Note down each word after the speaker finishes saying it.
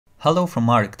Hello from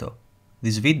Arrikto.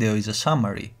 This video is a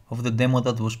summary of the demo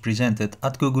that was presented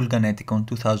at Google GanetiCon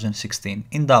 2016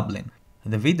 in Dublin.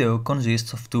 The video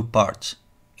consists of two parts.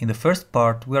 In the first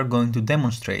part, we are going to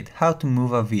demonstrate how to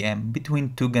move a VM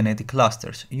between two Ganeti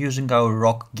clusters using our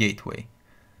ROC gateway.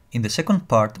 In the second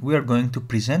part, we are going to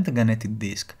present the Ganeti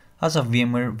disk as a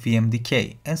VMware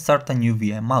VMDK and start a new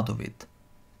VM out of it.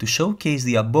 To showcase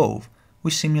the above,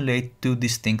 we simulate two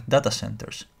distinct data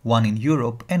centers, one in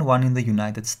Europe and one in the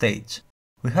United States.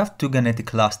 We have two Ganeti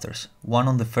clusters, one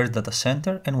on the first data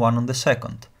center and one on the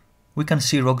second. We can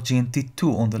see ROC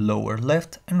GNT2 on the lower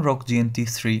left and ROC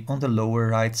GNT3 on the lower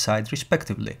right side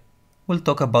respectively. We'll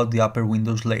talk about the upper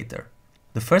windows later.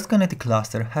 The first Ganeti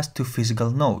cluster has two physical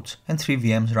nodes and three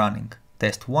VMs running,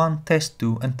 test 1, test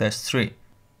 2 and test 3.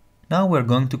 Now we're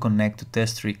going to connect to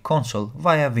test 3 console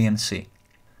via VNC.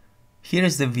 Here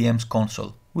is the VM's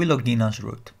console. We log in as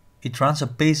root. It runs a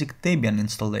basic Debian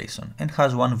installation and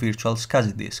has one virtual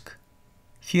SCSI disk.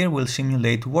 Here we'll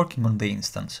simulate working on the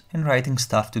instance and writing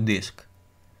stuff to disk.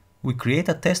 We create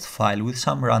a test file with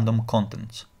some random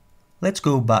contents. Let's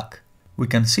go back. We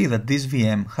can see that this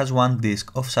VM has one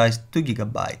disk of size 2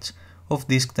 GB of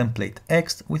disk template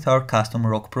X with our custom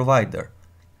ROC provider.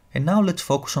 And now let's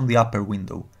focus on the upper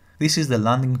window. This is the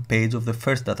landing page of the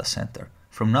first data center.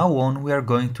 From now on, we are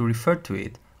going to refer to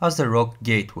it as the ROC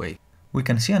gateway. We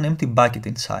can see an empty bucket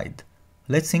inside.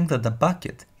 Let's think that the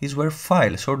bucket is where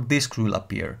files or disks will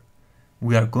appear.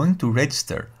 We are going to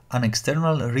register an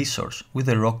external resource with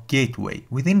the ROC gateway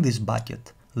within this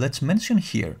bucket. Let's mention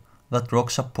here that ROC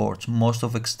supports most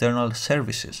of external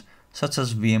services such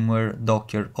as VMware,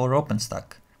 Docker or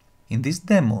OpenStack. In this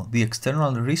demo, the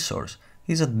external resource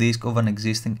is a disk of an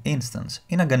existing instance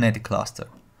in a Ganeti cluster.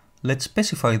 Let's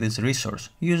specify this resource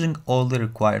using all the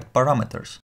required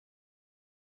parameters.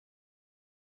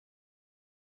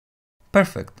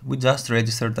 Perfect, we just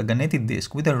registered a Ganeti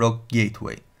disk with a ROC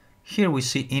gateway. Here we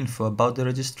see info about the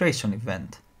registration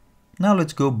event. Now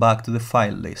let's go back to the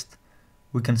file list.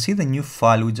 We can see the new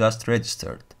file we just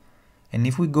registered. And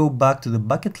if we go back to the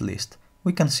bucket list,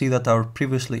 we can see that our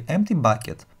previously empty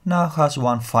bucket now has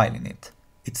one file in it.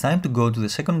 It's time to go to the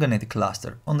second Ganeti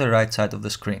cluster on the right side of the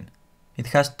screen. It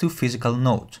has two physical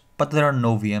nodes, but there are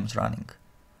no VMs running.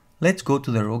 Let's go to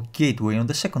the ROC gateway on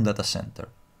the second data center.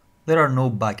 There are no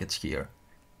buckets here.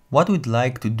 What we'd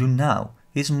like to do now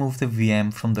is move the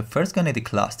VM from the first Ganeti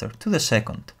cluster to the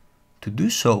second. To do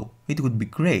so, it would be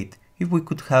great if we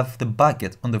could have the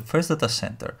bucket on the first data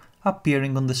center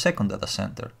appearing on the second data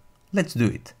center. Let's do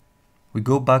it. We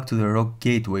go back to the ROC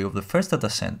gateway of the first data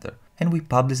center and we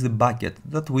publish the bucket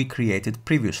that we created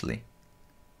previously.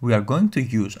 We are going to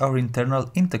use our internal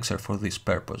indexer for this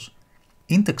purpose.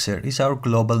 Indexer is our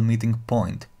global meeting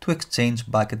point to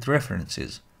exchange bucket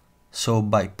references. So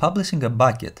by publishing a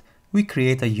bucket, we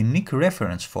create a unique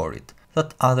reference for it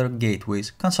that other gateways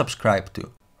can subscribe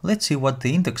to. Let's see what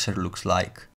the indexer looks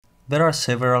like. There are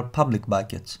several public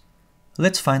buckets.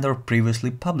 Let's find our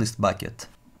previously published bucket.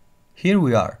 Here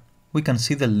we are. We can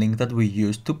see the link that we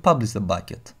used to publish the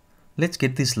bucket. Let's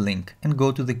get this link and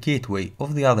go to the gateway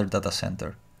of the other data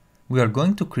center. We are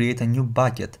going to create a new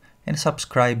bucket and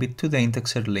subscribe it to the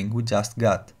indexer link we just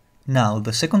got. Now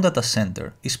the second data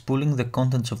center is pulling the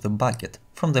contents of the bucket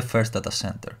from the first data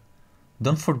center.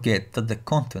 Don't forget that the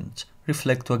contents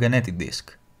reflect to a Ganeti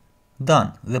disk.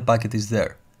 Done, the bucket is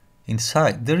there.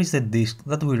 Inside there is the disk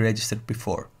that we registered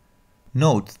before.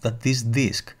 Note that this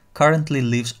disk currently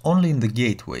lives only in the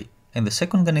gateway and the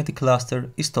second Ganeti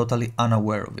cluster is totally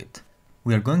unaware of it.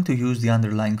 We are going to use the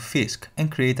underlying FISC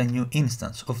and create a new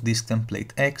instance of disk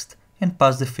template X and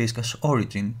pass the FISC as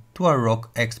origin to our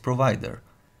ROC X provider.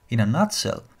 In a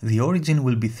nutshell, the origin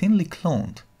will be thinly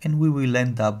cloned and we will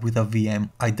end up with a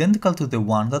VM identical to the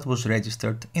one that was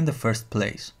registered in the first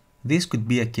place. This could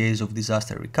be a case of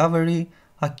disaster recovery,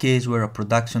 a case where a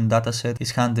production dataset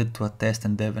is handed to a test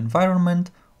and dev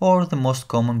environment, or the most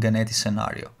common Ganeti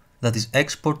scenario, that is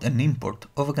export and import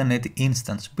of a Ganeti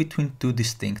instance between two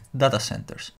distinct data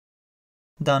centers.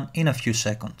 Done in a few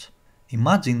seconds.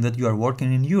 Imagine that you are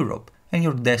working in Europe and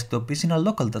your desktop is in a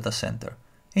local data center,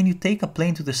 and you take a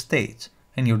plane to the States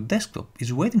and your desktop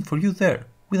is waiting for you there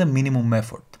with a minimum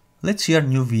effort. Let's see our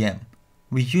new VM.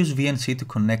 We use VNC to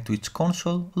connect to its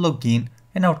console, log in,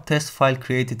 and our test file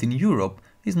created in Europe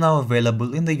is now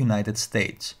available in the United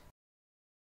States.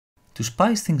 To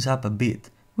spice things up a bit,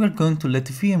 we are going to let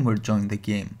VMware join the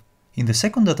game. In the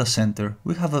second data center,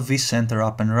 we have a vCenter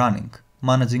up and running,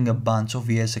 managing a bunch of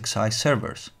ESXi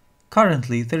servers.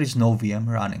 Currently, there is no VM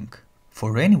running.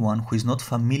 For anyone who is not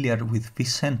familiar with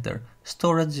vCenter,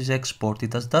 storage is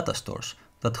exported as data stores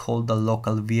that hold a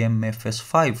local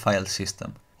VMFS5 file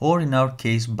system, or in our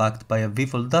case backed by a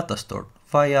VVol data store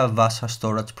via a VASA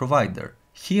storage provider.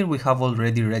 Here we have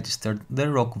already registered the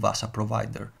ROC VASA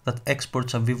provider that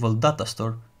exports a VVol data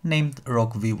store named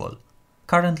ROC VVol.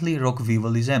 Currently ROC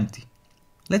VVol is empty.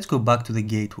 Let's go back to the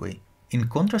gateway. In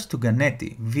contrast to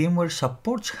Ganeti, VMware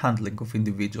supports handling of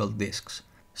individual disks,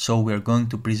 so we are going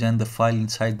to present the file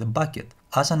inside the bucket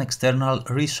as an external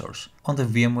resource on the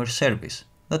VMware service,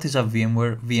 that is a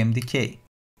VMware VMDK.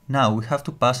 Now we have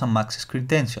to pass some access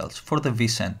credentials for the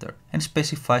vCenter and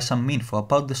specify some info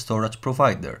about the storage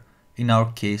provider, in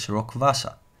our case ROC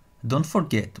VASA. Don't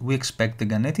forget, we expect the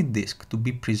Ganeti disk to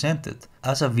be presented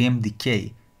as a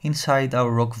VMDK inside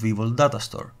our ROC VVol data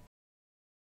store.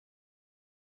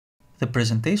 The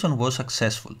presentation was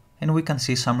successful and we can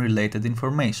see some related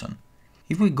information.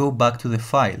 If we go back to the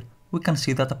file, we can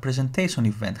see that a presentation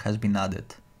event has been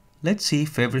added. Let's see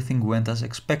if everything went as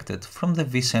expected from the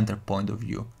vCenter point of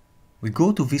view. We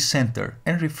go to vCenter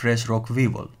and refresh ROC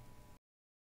VVol.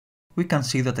 We can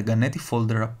see that a Ganeti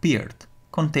folder appeared,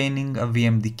 containing a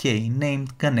VMDK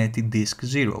named Ganeti disk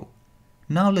 0.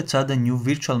 Now let's add a new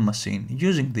virtual machine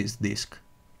using this disk.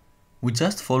 We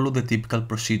just follow the typical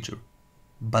procedure.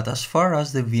 But as far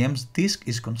as the VM's disk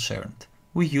is concerned,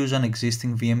 we use an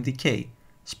existing VMDK,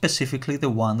 specifically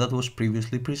the one that was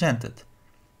previously presented.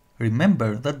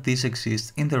 Remember that this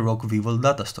exists in the ROC VVol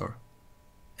data store.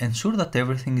 Ensure that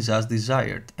everything is as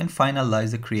desired and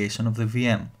finalize the creation of the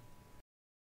VM.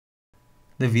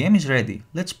 The VM is ready,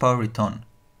 let's power it on.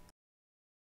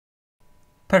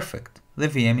 Perfect, the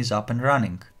VM is up and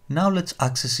running. Now let's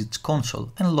access its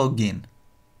console and log in.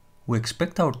 We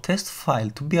expect our test file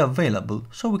to be available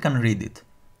so we can read it.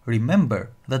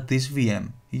 Remember that this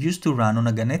VM used to run on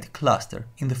a Ganeti cluster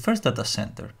in the first data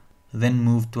center, then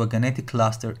moved to a Ganeti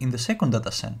cluster in the second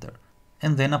data center,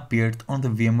 and then appeared on the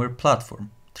VMware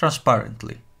platform,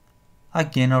 transparently.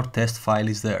 Again, our test file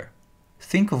is there.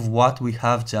 Think of what we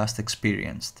have just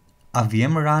experienced. A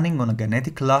VM running on a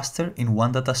Ganeti cluster in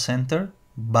one data center,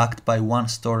 backed by one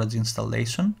storage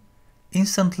installation,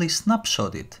 instantly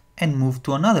snapshotted and moved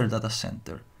to another data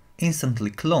center, instantly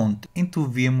cloned into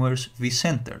VMware's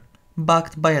vCenter,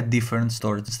 backed by a different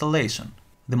storage installation.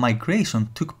 The migration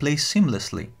took place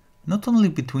seamlessly, not only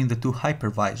between the two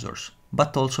hypervisors,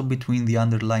 but also between the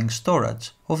underlying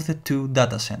storage of the two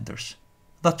data centers.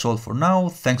 That's all for now,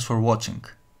 thanks for watching.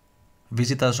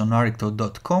 Visit us on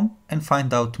arrikto.com and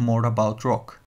find out more about ROC.